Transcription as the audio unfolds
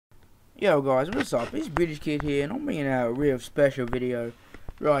Yo guys, what's up? It's BritishKiid here, and I'm bringing out a real special video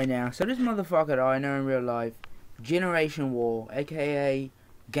right now. So this motherfucker that I know in real life, Generation War, aka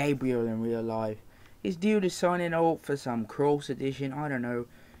Gabriel in real life, this dude is signing up for some Cross edition, I don't know.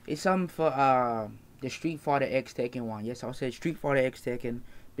 It's something for the Street Fighter X Tekken one. Yes, I said Street Fighter X Tekken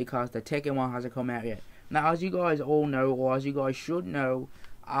because the Tekken one hasn't come out yet. Now, as you guys all know, or as you guys should know,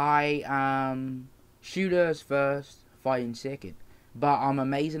 I shooters first, fighting second. But I'm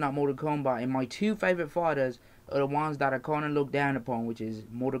amazing at Mortal Kombat, and my two favorite fighters are the ones that I kind of look down upon, which is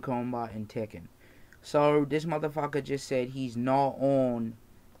Mortal Kombat and Tekken. So this motherfucker just said he's not on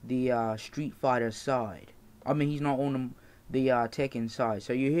the Street Fighter side. I mean, he's not on the Tekken side.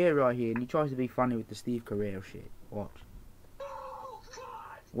 So you hear right here, and he tries to be funny with the Steve Carell shit. Watch. No, God.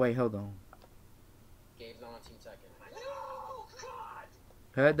 Wait, hold on. Gabe's not on Team Tekken. No, God.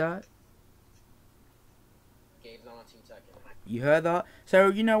 Heard that? Gabe's not on Team Tekken. You heard that? So,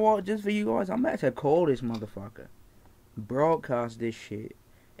 you know what? Just for you guys, I'm about to call this motherfucker, broadcast this shit,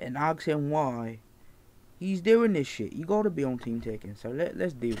 and ask him why he's doing this shit. You gotta be on Team Tekken, so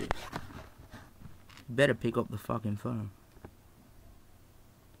let's do this. Better pick up the fucking phone.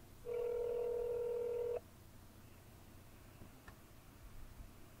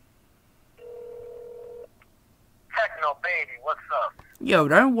 Techno baby, what's up? Yo,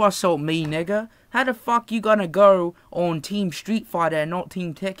 don't what's up me, nigga. How the fuck you gonna go on Team Street Fighter and not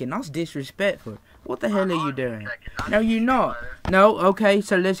Team Tekken? That's disrespectful. What the hell are you doing? No, you're not. No, okay,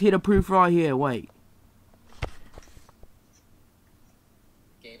 so let's hit a proof right here. Wait.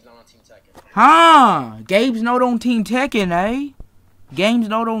 Gabe's not on Team Tekken. Huh? Gabe's not on Team Tekken, eh? Gabe's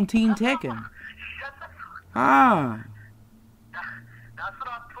not on Team Tekken. Huh? That's what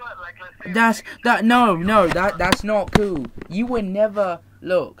I put, like, let's say... That's not cool. You would never...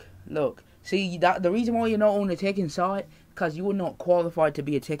 Look. See, the reason why you're not on the Tekken side, because you were not qualified to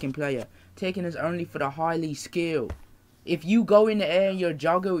be a Tekken player. Tekken is only for the highly skilled. If you go in the air and you're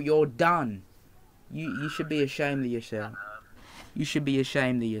juggle, you're done. You should be ashamed of yourself. You should be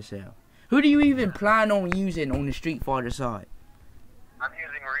ashamed of yourself. Who do you even plan on using on the Street Fighter side? I'm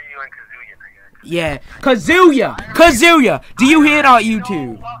using Ryu and Kazuya, nigga. Yeah, Kazuya! Do you hear that,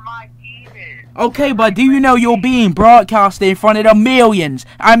 YouTube? What my team is. Okay, but do you know you're being broadcasted in front of the millions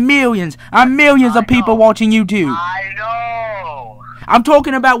and millions and millions of people watching YouTube? I know. I'm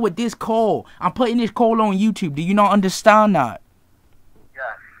talking about with this call. I'm putting this call on YouTube. Do you not understand that?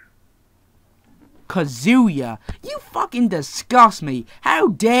 Yes. Kazuya? You fucking disgust me. How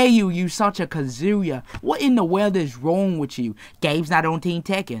dare you use such a Kazuya? What in the world is wrong with you? Gabe's not on Team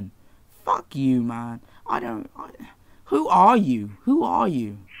Tekken. Fuck you, man. Who are you? Who are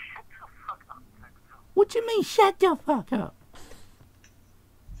you? What you mean, shut the fuck up?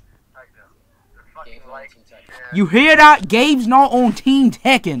 Gabe's not on Team Tekken. You hear that? Gabe's not on Team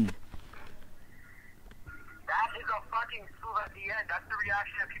Tekken. That is a fucking school at the end. That's the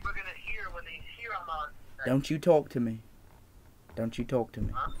reaction that people are gonna hear when they hear I'm on. Don't you talk to me. Don't you talk to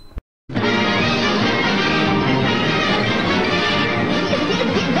me. Huh?